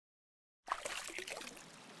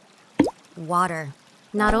Water.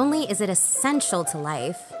 Not only is it essential to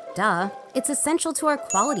life, duh, it's essential to our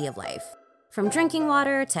quality of life. From drinking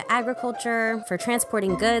water to agriculture, for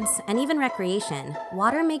transporting goods, and even recreation,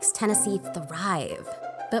 water makes Tennessee thrive.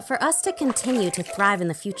 But for us to continue to thrive in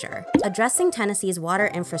the future, addressing Tennessee's water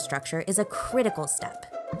infrastructure is a critical step.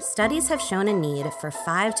 Studies have shown a need for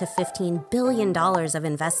 $5 to $15 billion of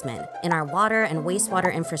investment in our water and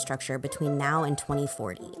wastewater infrastructure between now and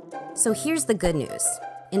 2040. So here's the good news.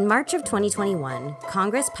 In March of 2021,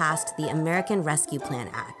 Congress passed the American Rescue Plan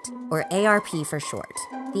Act, or ARP for short.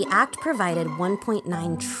 The act provided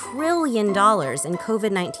 $1.9 trillion in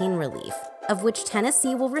COVID-19 relief, of which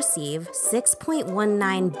Tennessee will receive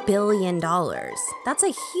 $6.19 billion. That's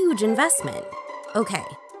a huge investment. Okay,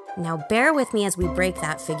 now bear with me as we break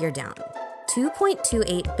that figure down.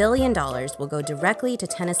 $2.28 billion will go directly to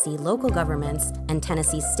Tennessee local governments, and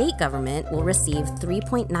Tennessee state government will receive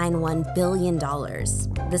 $3.91 billion.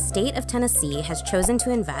 The state of Tennessee has chosen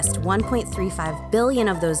to invest $1.35 billion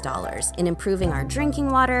of those dollars in improving our drinking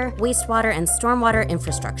water, wastewater, and stormwater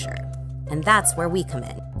infrastructure. And that's where we come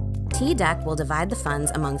in. TDEC will divide the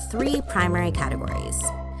funds among three primary categories.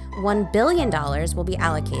 $1 billion will be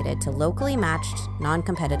allocated to locally matched,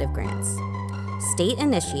 non-competitive grants.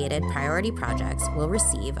 State-initiated priority projects will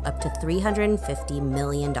receive up to $350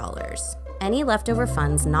 million. Any leftover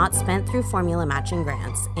funds not spent through formula matching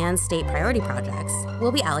grants and state priority projects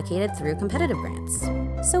will be allocated through competitive grants.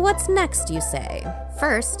 So what's next, you say?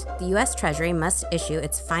 First, the U.S. Treasury must issue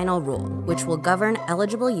its final rule, which will govern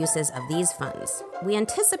eligible uses of these funds. We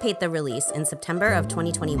anticipate the release in September of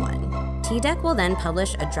 2021. TDEC will then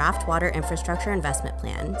publish a draft water infrastructure investment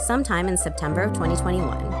plan sometime in September of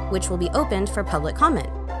 2021, which will be opened for public comment.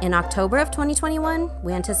 In October of 2021,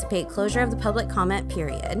 we anticipate closure of the public comment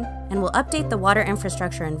period, and will update the water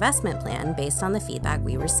infrastructure investment plan based on the feedback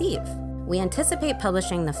we receive. We anticipate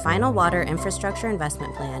publishing the final water infrastructure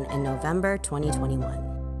investment plan in November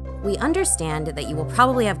 2021. We understand that you will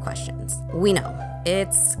probably have questions. We know,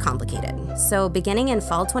 it's complicated. So beginning in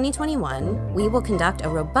fall 2021, we will conduct a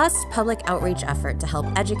robust public outreach effort to help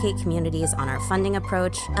educate communities on our funding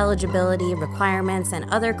approach, eligibility, requirements, and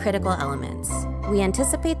other critical elements. We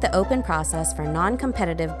anticipate the open process for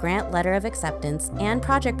non-competitive grant letter of acceptance and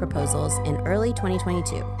project proposals in early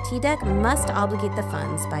 2022. TDEC must obligate the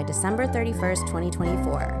funds by December 31st,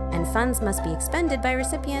 2024, and funds must be expended by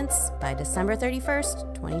recipients by December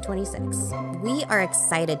 31st, 2026. We are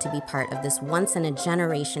excited to be part of this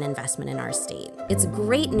once-in-a-generation investment in our state. It's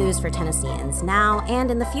great news for Tennesseans now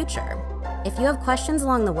and in the future. If you have questions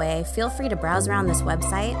along the way, feel free to browse around this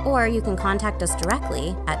website, or you can contact us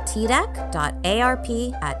directly at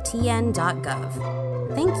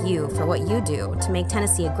tdec.arp@tn.gov. Thank you for what you do to make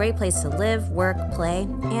Tennessee a great place to live, work, play,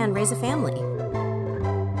 and raise a family.